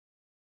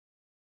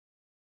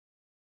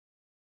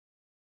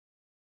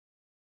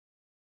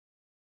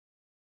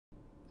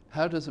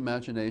How does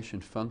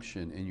imagination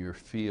function in your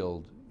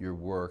field, your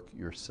work,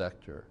 your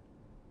sector?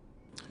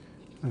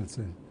 That's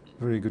a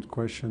very good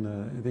question.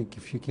 I think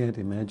if you can't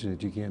imagine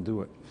it, you can't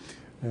do it.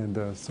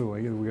 And so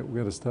we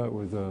got to start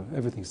with,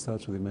 everything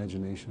starts with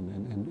imagination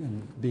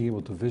and being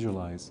able to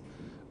visualize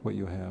what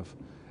you have.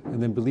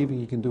 And then believing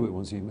you can do it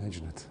once you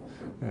imagine it.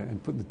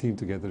 And putting the team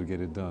together to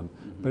get it done.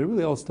 Mm-hmm. But it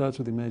really all starts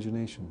with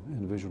imagination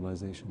and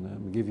visualization.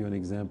 I'll give you an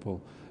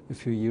example. A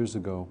few years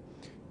ago,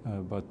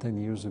 about 10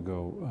 years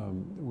ago,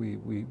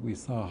 we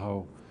saw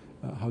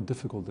how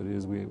difficult it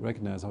is. We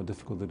recognize how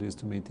difficult it is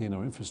to maintain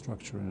our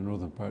infrastructure in the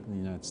northern part of the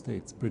United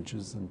States.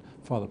 Bridges and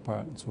fall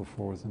apart and so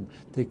forth, and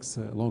it takes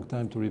a long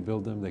time to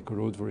rebuild them. They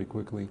corrode very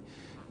quickly.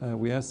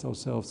 We asked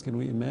ourselves, can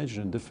we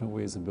imagine different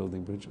ways of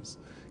building bridges?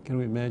 Can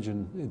we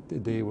imagine a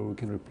day where we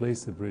can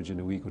replace the bridge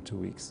in a week or 2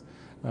 weeks?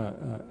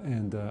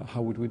 And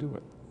how would we do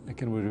it?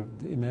 Can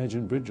we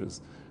imagine bridges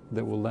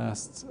that will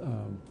last,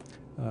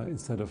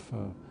 instead of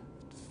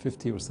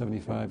 50 or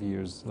 75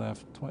 years,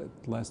 last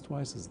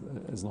twice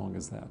as long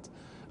as that?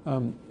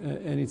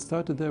 And it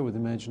started there with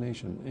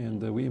imagination.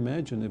 And we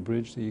imagine a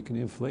bridge that you can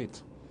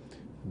inflate,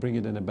 bring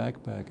it in a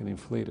backpack and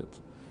inflate it.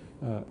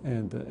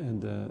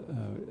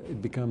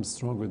 It becomes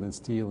stronger than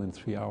steel in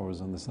 3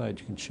 hours on the side.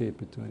 You can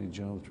shape it to any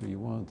geometry you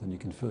want, and you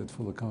can fill it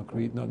full of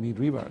concrete, not need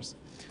rebars.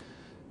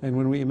 And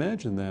when we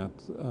imagined that,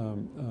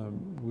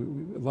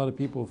 a lot of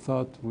people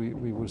thought we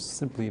were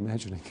simply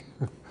imagining.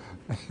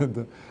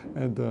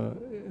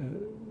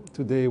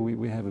 Today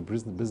we have a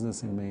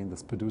business in Maine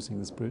that's producing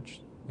this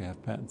bridge. We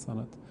have patents on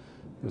it.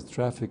 There's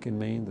traffic in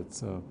Maine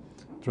that's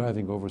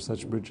driving over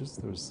such bridges.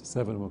 There's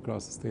 7 of them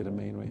across the state of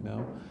Maine right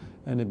now.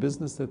 And a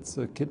business that's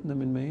kitting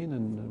them in Maine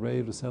and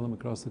ready to sell them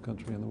across the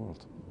country and the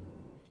world.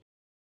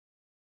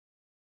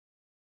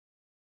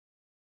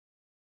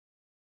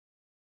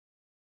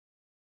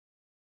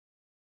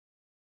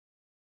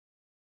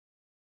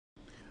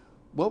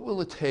 What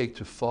will it take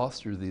to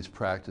foster these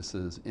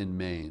practices in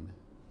Maine?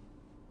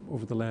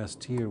 Over the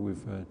last year,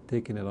 we've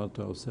taken it out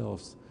to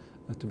ourselves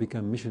to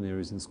become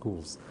missionaries in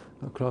schools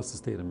across the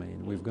state of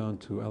Maine. We've gone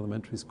to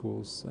elementary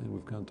schools and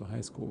we've gone to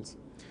high schools,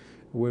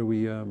 where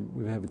we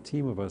have a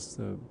team of us.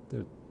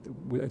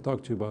 I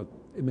talked to you about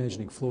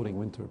imagining floating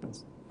wind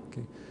turbines.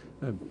 Okay,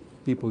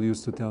 people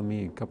used to tell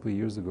me a couple of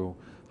years ago,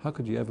 how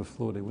could you ever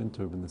float a wind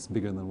turbine that's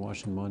bigger than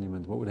Washington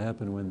Monument? What would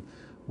happen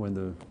when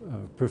the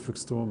perfect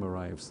storm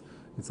arrives?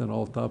 It's an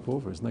all top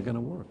over. It's not going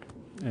to work.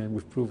 And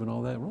we've proven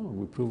all that wrong.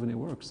 We've proven it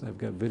works. I've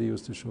got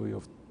videos to show you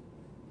of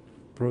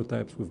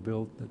prototypes we've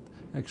built that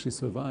actually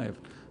survive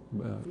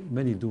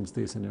many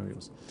doomsday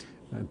scenarios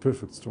and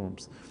perfect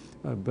storms.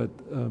 But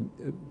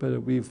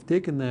we've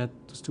taken that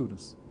to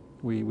students.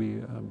 We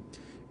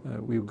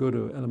go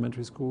to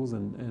elementary schools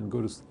and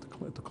go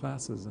to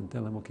classes and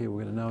tell them, okay,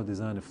 we're going to now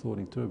design a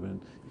floating turbine.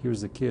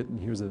 Here's the kit, and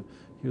here's a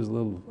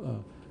little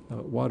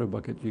water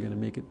bucket. You're going to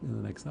make it in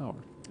the next hour.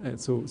 And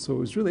so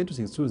it's really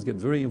interesting. Students get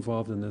very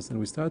involved in this, and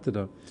we started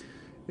a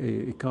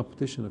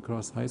competition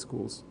across high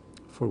schools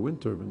for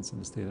wind turbines in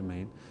the state of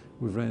Maine.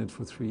 We've ran it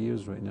for 3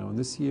 years right now, and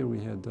this year we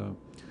had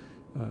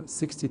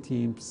 60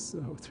 teams,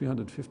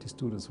 350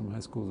 students from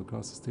high schools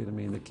across the state of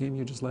Maine that came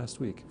here just last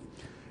week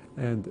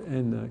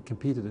and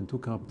competed in 2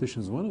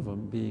 competitions, one of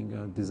them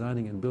being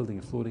designing and building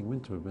a floating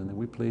wind turbine that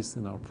we placed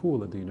in our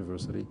pool at the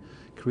university,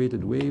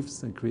 created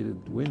waves and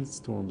created wind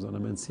storms on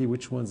them, and see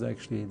which ones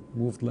actually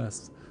moved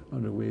less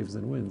under waves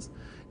and winds.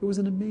 It was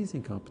an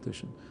amazing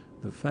competition.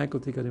 The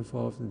faculty got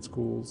involved in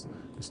schools,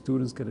 the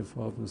students got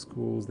involved in the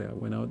schools. They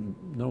went out and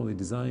not only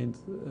designed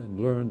and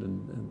learned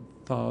and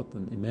thought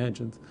and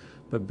imagined,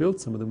 but built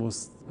some of the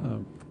most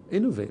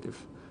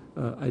innovative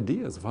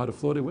ideas of how to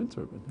float a wind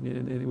turbine.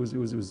 And it was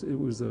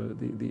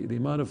the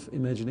amount of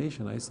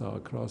imagination I saw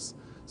across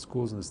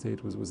schools in the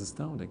state was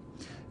astounding.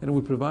 And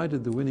we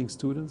provided the winning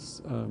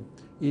students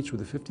each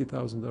with a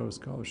 $50,000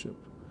 scholarship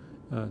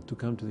to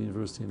come to the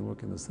university and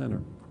work in the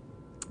center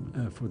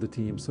for the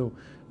team. So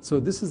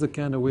this is the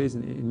kind of ways,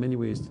 in many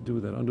ways, to do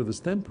that. Under the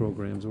STEM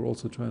programs, we're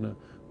also we're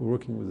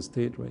working with the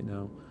state right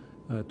now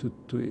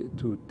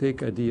to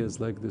take ideas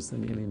like this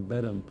and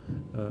embed them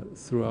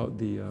throughout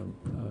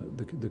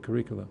the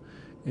curricula.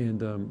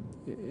 And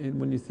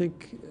when you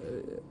think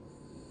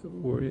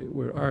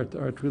where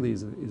art really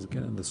is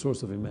kind of the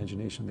source of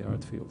imagination, the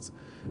art fields.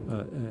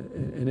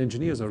 And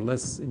engineers are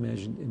less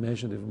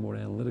imaginative and more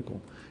analytical.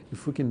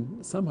 If we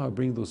can somehow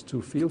bring those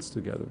 2 fields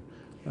together,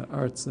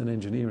 arts and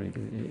engineering,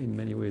 in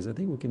many ways, I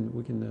think we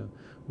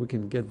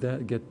can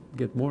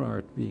get more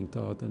art being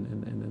taught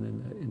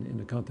in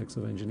the context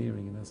of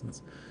engineering, in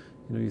essence.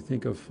 You know, you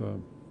think of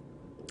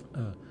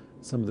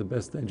some of the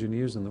best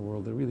engineers in the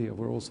world.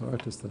 We're also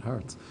artists at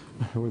heart.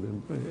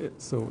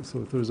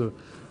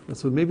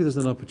 So maybe there's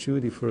an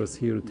opportunity for us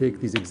here to take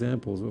these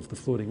examples of the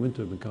floating wind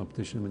turbine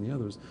competition and many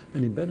others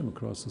and embed them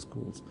across the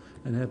schools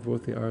and have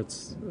both the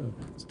arts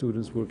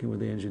students working with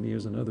the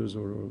engineers and others,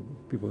 or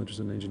people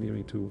interested in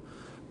engineering, to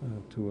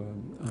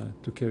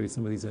to carry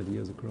some of these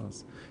ideas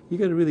across. You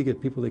got to really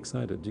get people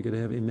excited. You got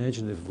to have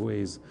imaginative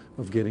ways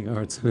of getting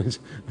arts,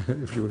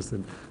 if you wish,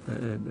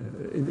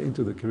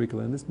 into the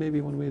curriculum. And this may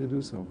be one way to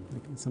do so.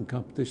 Like some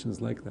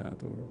competitions like that,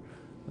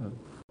 or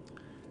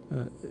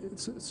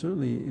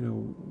certainly, you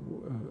know,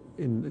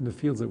 in the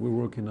fields that we're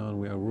working on,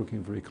 we are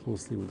working very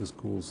closely with the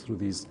schools through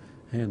these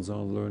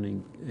hands-on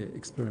learning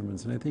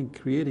experiments, and I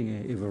think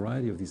creating a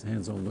variety of these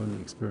hands-on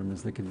learning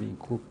experiments that can be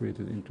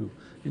incorporated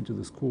into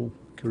the school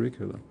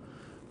curricula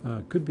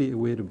could be a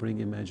way to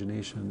bring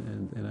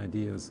imagination and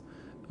ideas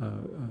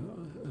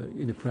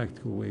in a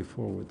practical way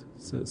forward.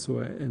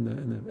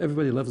 And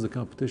everybody loves the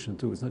competition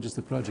too. It's not just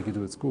a project you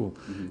do at school.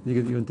 Mm-hmm.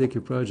 You can take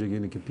your project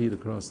and compete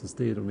across the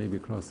state or maybe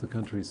across the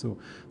country.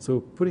 So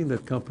putting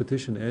that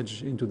competition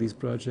edge into these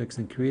projects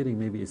and creating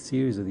maybe a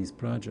series of these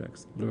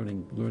projects,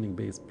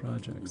 learning-based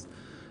projects.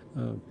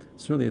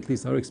 Certainly, at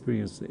least our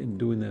experience in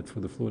doing that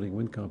for the floating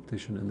wind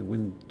competition and the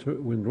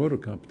wind rotor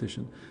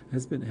competition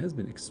has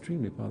been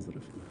extremely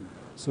positive.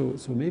 So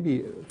maybe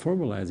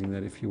formalizing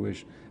that, if you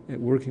wish,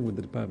 working with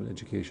the Department of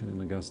Education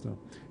in Augusta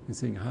and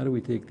saying, how do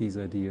we take these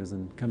ideas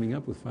and coming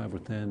up with 5 or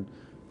 10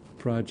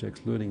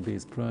 projects,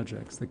 learning-based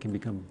projects that can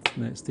become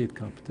state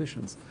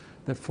competitions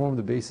that form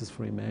the basis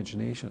for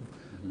imagination.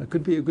 Mm-hmm. That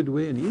could be a good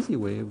way, an easy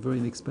way, a very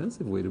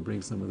inexpensive way to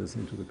bring some of this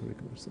into the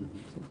curriculum. So.